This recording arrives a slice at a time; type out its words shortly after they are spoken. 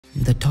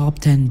The top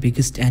 10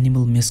 biggest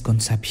animal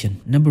misconception.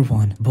 Number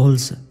 1.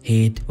 Bulls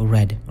hate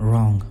red.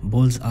 Wrong.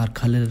 Bulls are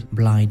color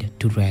blind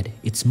to red.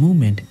 It's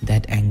movement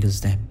that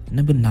angers them.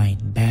 Number 9.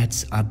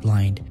 Bats are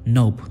blind.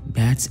 Nope.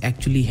 Bats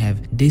actually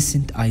have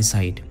decent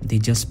eyesight. They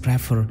just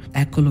prefer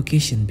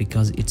echolocation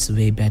because it's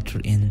way better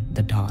in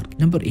the dark.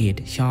 Number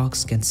 8.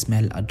 Sharks can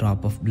smell a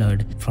drop of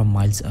blood from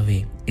miles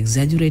away.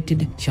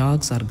 Exaggerated.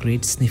 Sharks are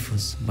great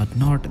sniffers, but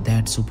not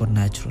that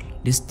supernatural.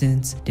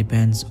 Distance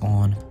depends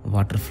on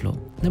water flow.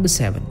 Number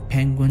 7.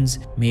 Penguins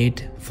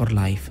mate for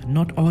life.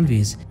 Not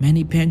always.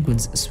 Many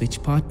penguins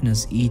switch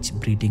partners each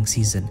breeding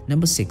season.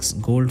 Number 6.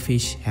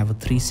 Goldfish have a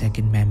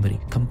 3-second memory.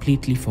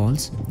 Completely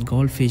false.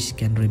 Goldfish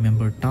can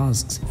remember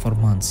tasks for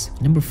months.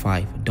 Number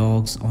 5.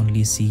 Dogs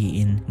only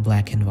see in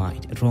black and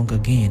white. Wrong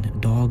again.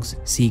 Dogs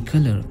see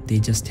color. They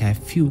just have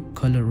few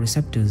color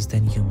receptors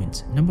than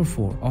humans. Number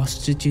 4.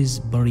 Ostriches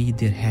bury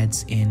their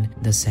heads in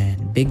the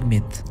sand. Big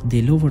myth.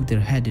 They lower their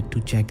head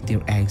to check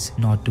their eggs,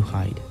 not to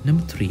hide.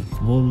 Number 3.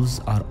 Wolves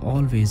are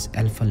always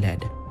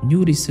alpha-led.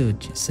 New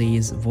research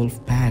says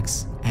wolf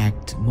packs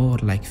act more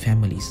like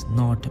families,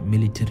 not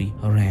military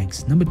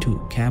ranks. Number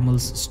 2.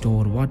 Camels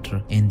store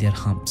water in their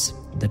humps.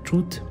 The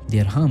truth,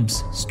 their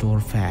humps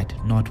store fat,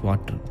 not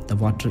water. The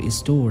water is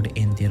stored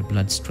in their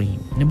bloodstream.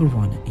 Number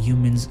 1.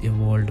 Humans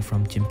evolved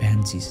from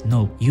chimpanzees.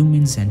 No,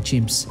 humans and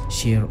chimps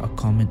share a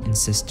common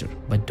ancestor,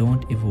 but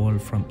don't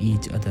evolve from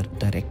each other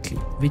directly.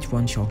 Which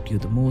one shocked you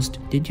the most?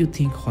 Did you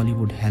think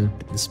Hollywood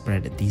helped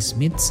spread these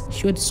myths?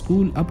 Should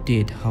school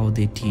update how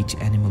they teach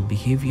animal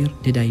behavior?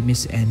 Did I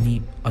miss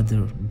any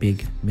other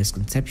big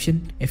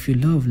misconception? If you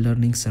love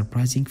learning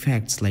surprising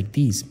facts like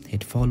these,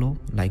 hit follow,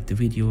 like the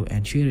video,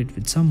 and share it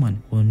with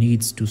someone who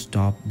needs to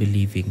stop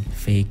believing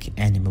fake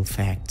animal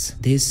facts.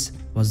 This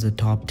was the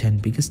top 10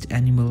 biggest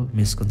animal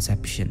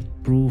misconception.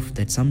 Proof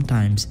that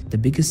sometimes the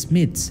biggest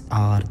myths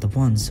are the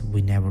ones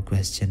we never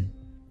question.